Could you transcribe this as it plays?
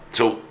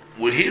So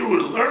we're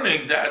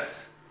learning that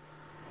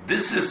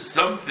this is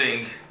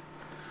something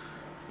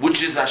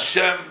which is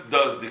Hashem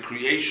does the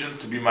creation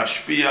to be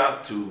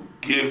mashpia, to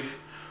give.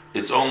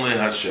 It's only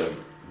Hashem.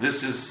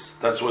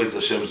 That's why it's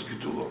Hashem's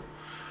Gedulah.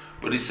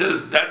 But he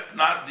says that's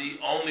not the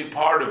only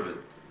part of it.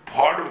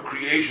 Part of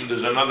creation,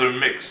 there's another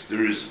mix.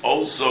 There is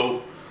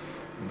also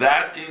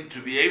that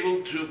to be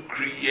able to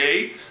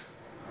create,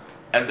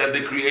 and that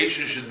the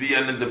creation should be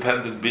an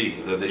independent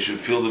being, that they should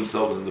feel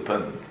themselves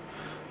independent.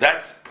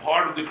 That's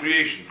part of the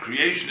creation.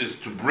 Creation is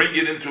to bring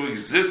it into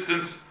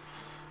existence,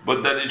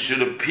 but that it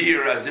should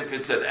appear as if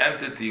it's an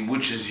entity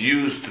which is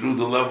used through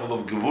the level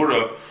of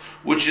Gevurah,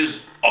 which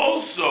is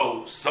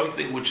also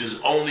something which is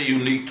only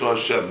unique to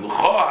Hashem.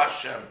 L'cha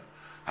Hashem,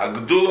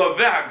 HaGedula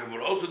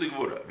ve'HaGevurah, also the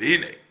Gevurah.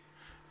 V'hinei,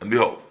 and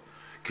behold,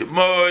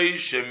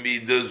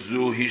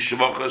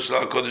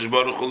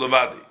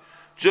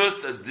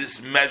 just as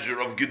this measure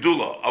of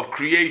Gedula, of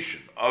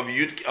creation, of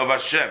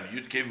Hashem,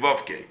 Yud-Kei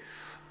Vav-Kei,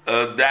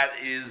 that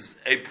is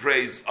a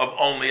praise of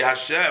only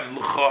Hashem.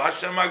 L'cha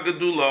Hashem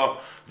HaGedula,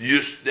 the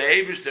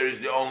Eibishter is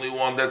the only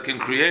one that can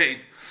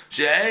create.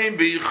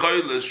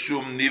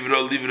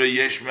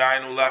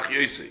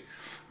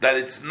 That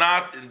it's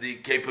not in the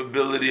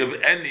capability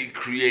of any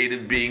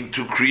created being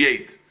to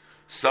create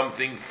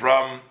something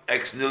from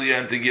ex nihilo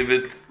and to give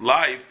it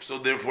life, so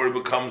therefore it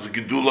becomes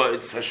Gedula,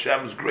 it's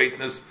Hashem's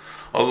greatness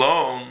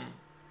alone.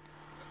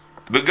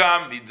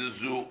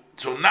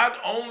 So not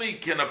only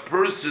can a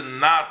person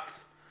not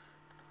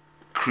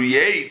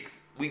create,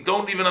 we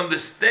don't even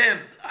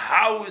understand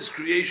how is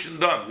creation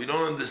done. We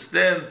don't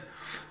understand.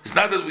 It's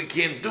not that we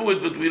can't do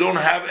it, but we don't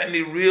have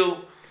any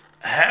real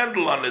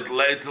handle on it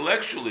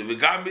intellectually.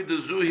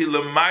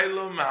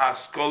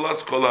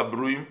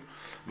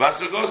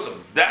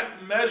 That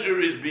measure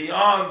is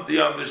beyond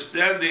the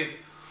understanding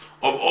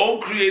of all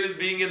created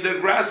being in their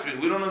grasping.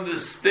 We don't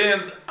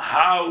understand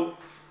how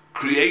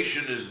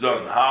creation is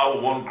done, how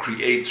one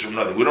creates from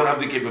nothing. We don't have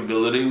the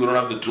capability, we don't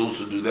have the tools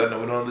to do that, and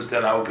we don't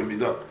understand how it can be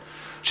done.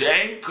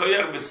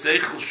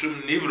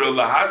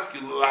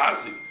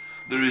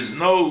 There is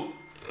no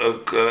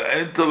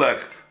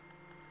intellect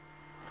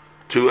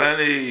to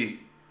any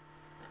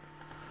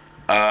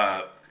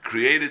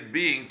created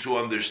being to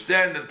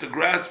understand and to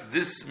grasp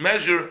this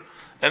measure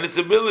and its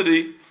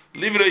ability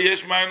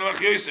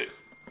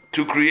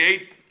to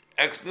create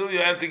ex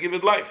nihilo and to give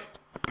it life.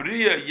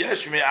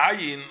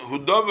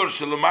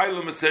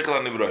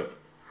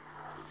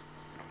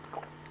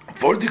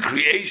 For the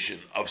creation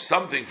of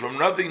something from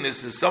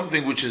nothingness is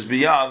something which is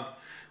beyond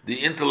the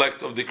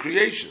intellect of the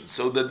creation.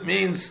 So that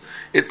means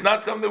it's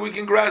not something we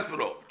can grasp at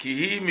all.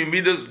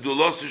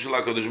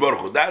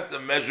 That's a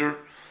measure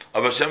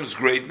of Hashem's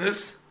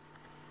greatness.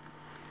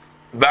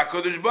 So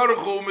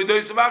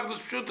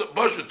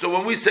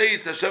when we say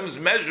it's Hashem's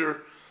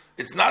measure,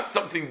 it's not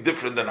something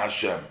different than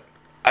Hashem.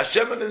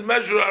 Hashem and His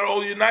measure are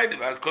all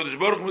united. As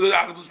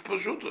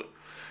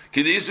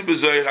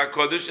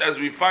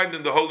we find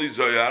in the Holy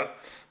Zohar,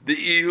 the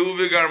Ihu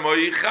v'garmo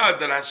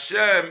that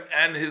Hashem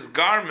and His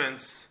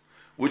garments,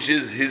 which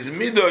is His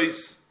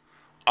midos,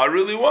 are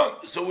really one.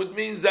 So it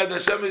means that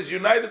Hashem is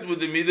united with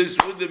the midos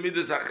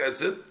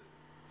HaChesed,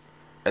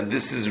 and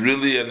this is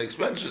really an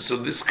expansion. So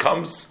this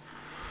comes.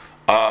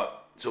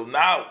 So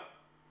now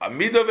a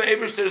midah of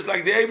Eibishter is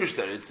like the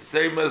Eibishter. It's the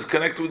same as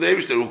connected with the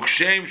Eibishter.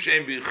 Ukshem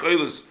shem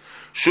b'yicholos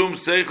shum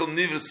seichel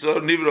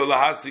nivro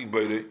lahasig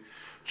b'yre.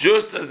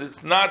 Just as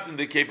it's not in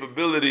the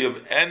capability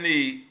of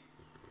any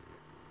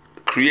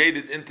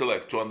created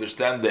intellect to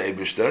understand the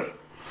Eibishter,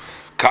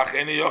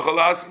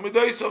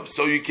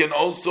 so you can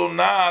also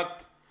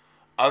not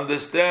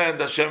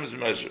understand Hashem's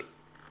measure.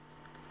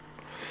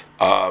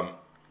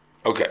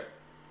 Okay.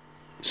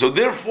 So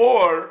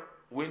therefore,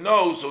 we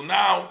know, so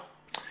now,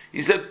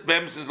 he said,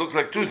 it looks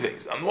like two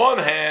things. On one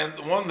hand,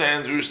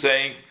 we're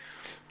saying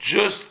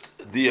just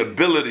the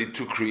ability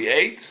to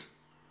create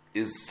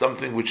is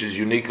something which is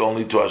unique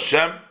only to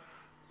Hashem.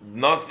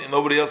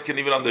 Nobody else can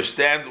even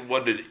understand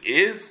what it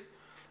is.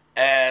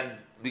 And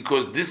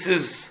because this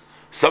is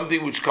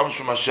something which comes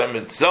from Hashem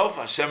itself,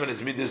 Hashem and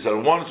His midas are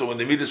one. So when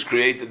the midas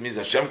create, it means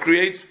Hashem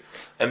creates.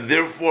 And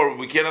therefore,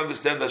 we can't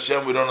understand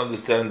Hashem, we don't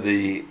understand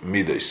the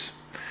midas.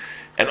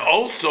 And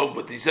also,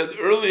 but he said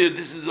earlier,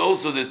 this is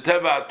also the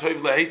teva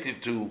toiv lahetiv,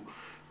 to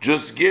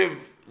just give.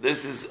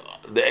 This is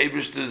the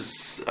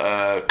Eibishter's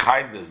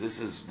kindness. This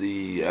is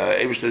the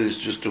Eibishter is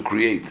just to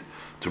create,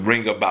 to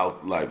bring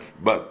about life.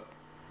 But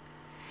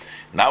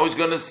now he's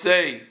going to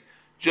say,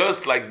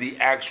 just like the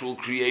actual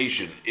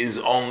creation is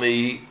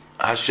only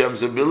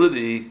Hashem's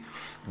ability,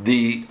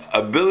 the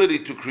ability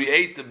to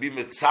create, to be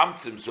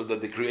mitzamtzim, so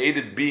that the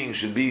created being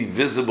should be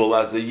visible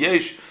as a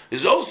yesh,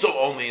 is also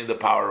only in the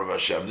power of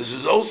Hashem. This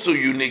is also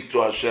unique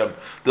to Hashem,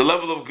 the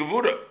level of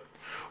Gevurah.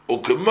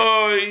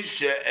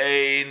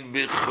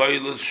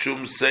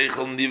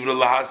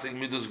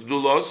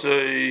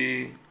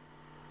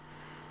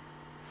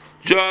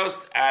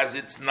 Just as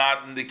it's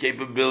not in the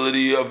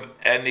capability of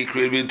any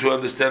created being to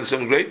understand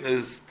some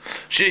greatness,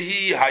 which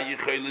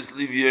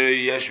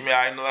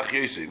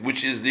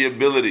is the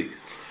ability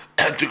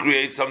to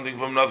create something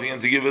from nothing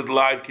and to give it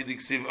life. As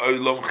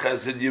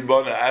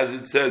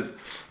it says,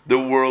 the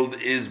world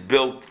is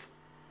built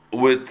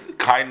with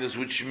kindness,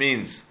 which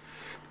means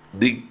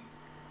the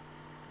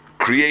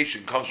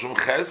creation comes from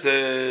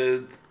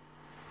chesed.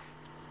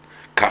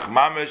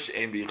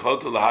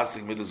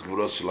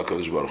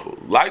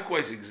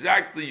 Likewise,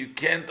 exactly, you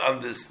can't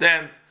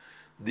understand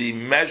the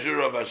measure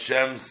of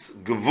Hashem's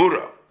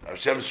gevura,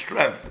 Hashem's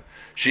strength.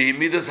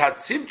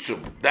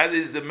 That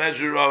is the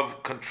measure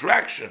of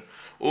contraction.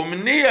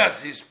 And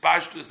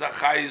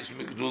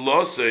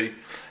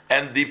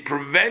the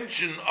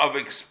prevention of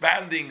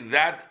expanding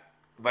that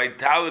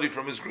vitality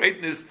from his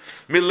greatness,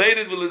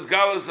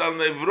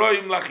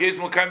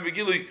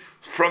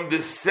 from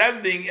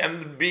descending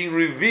and being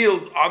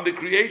revealed on the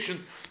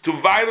creation to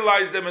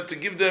vitalize them and to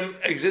give them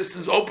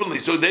existence openly,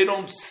 so they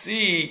don't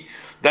see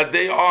that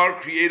they are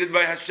created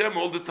by Hashem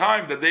all the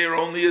time, that they are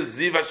only a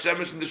ziv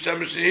Hashemish and the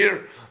Shemish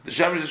here. The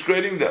Shemish is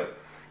creating them.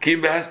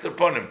 Kim behest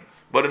upon him,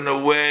 but in a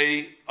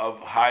way of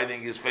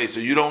hiding his face, so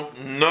you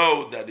don't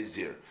know that he's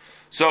here.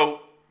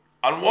 So,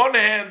 on one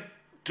hand,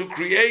 to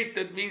create,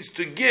 that means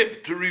to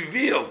give, to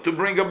reveal, to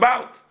bring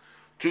about,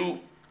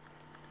 to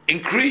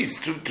increase,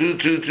 to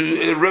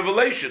a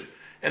revelation.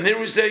 And then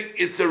we're saying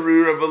it's a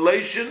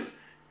revelation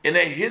in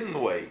a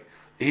hidden way.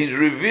 He's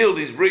revealed,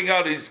 he's bringing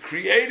out, he's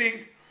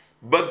creating,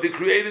 but the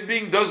created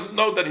being doesn't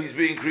know that he's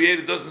being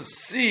created, doesn't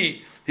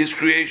see his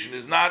creation,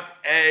 is not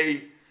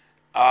an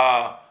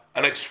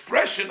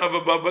expression of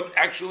above, but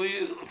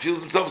actually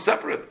feels himself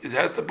separate. It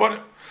has to put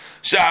him.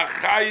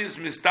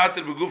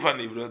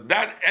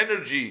 That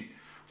energy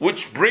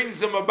which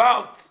brings him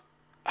about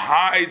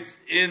hides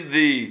in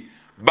the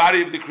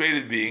body of the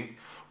created being.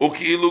 It's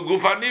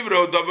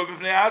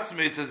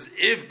as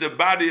if the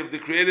body of the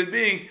created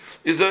being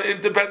is an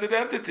independent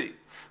entity.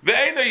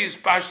 And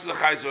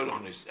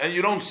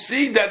you don't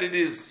see that it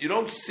is, you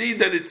don't see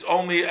that it's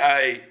only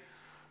a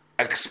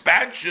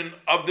expansion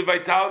of the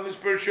vitality and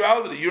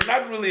spirituality. You're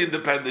not really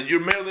independent, you're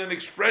merely an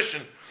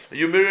expression,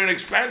 you're merely an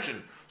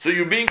expansion. So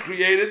you're being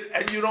created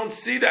and you don't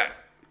see that.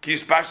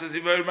 Just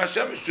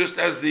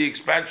as the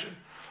expansion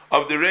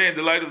of the ray and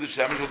the light of the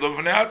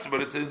Shemesh,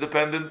 but it's an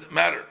independent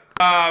matter.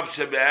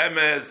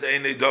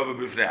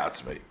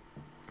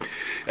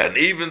 And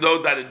even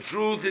though that in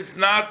truth it's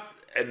not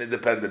an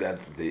independent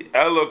entity,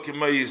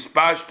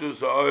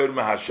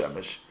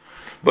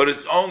 but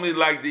it's only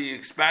like the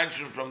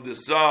expansion from the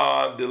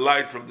sun, the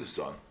light from the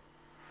sun.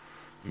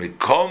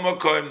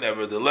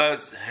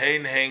 Nevertheless,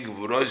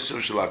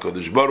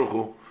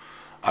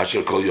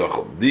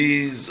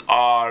 these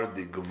are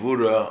the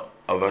gevura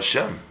of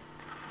Hashem,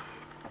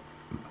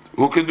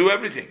 who can do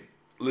everything.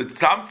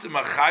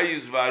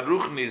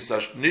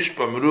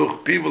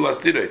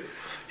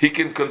 He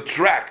can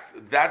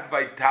contract that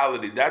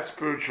vitality, that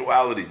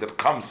spirituality that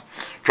comes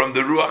from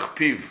the ruach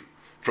piv,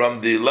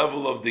 from the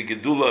level of the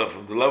gedula,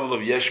 from the level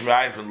of yesh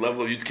me'ayin, from the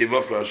level of yud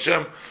kevov for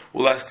Hashem,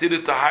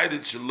 to hide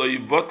it,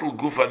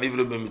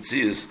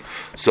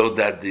 so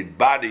that the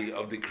body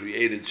of the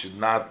created should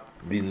not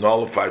be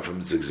nullified from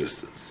its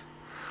existence.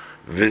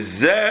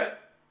 V'zeh,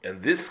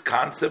 and this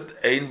concept,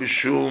 ein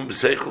b'shum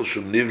b'seichel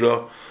shum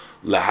nivra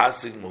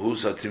lahasik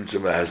mahus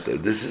hatzimtzum lahester.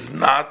 This is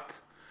not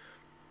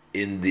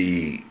in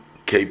the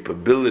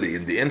capability,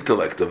 in the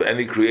intellect of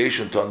any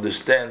creation to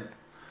understand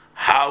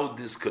how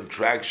this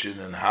contraction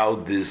and how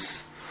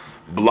this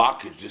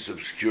blockage, this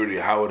obscurity,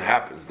 how it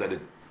happens, that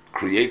it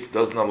creates,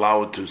 doesn't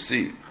allow it to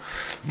see.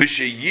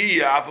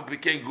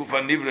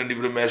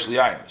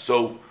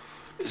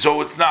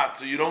 So it's not,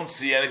 so you don't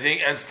see anything,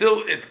 and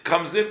still it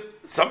comes in,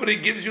 somebody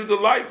gives you the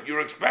life,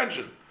 your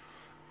expansion.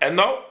 And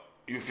no,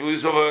 you feel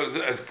yourself,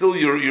 and still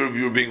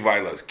you're being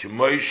violated.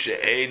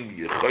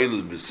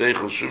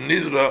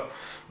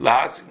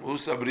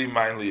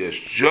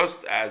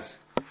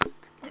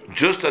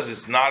 Just as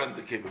it's not in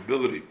the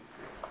capability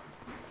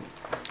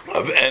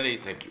of any,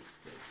 thank you,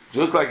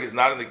 just like it's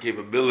not in the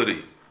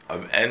capability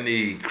of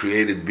any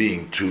created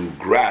being to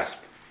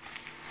grasp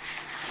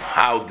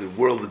how the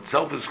world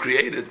itself is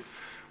created,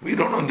 we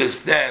don't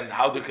understand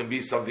how there can be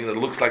something that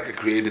looks like a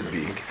created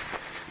being,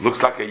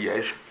 looks like a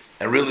yesh,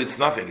 and really it's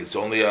nothing. It's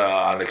only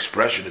an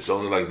expression. It's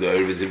only like the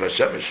Erviziv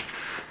Hashemish.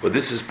 But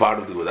this is part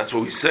of the. That's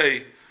what we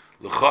say.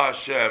 L'cha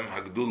Hashem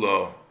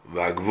Hagdula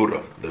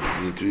v'Hagvura.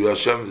 That to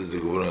Hashem is the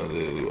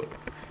Gvura.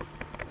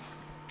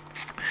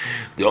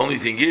 The only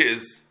thing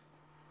is,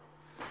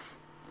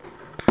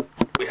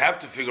 we have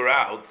to figure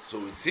out. So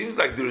it seems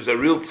like there is a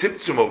real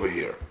tzimtzum over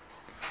here.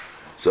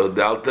 So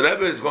the Alter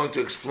Rebbe is going to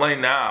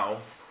explain now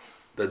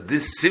that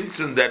this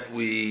tzimtzum that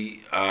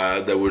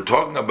we're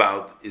talking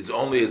about is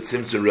only a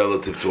tzimtzum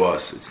relative to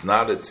us. It's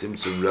not a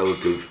tzimtzum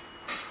relative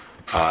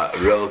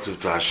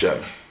to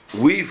Hashem.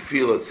 We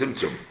feel a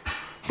tzimtzum,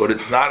 but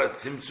it's not a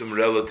tzimtzum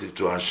relative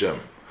to Hashem.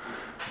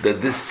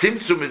 That this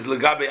tzimtzum is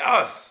legabe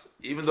us,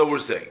 even though we're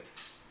saying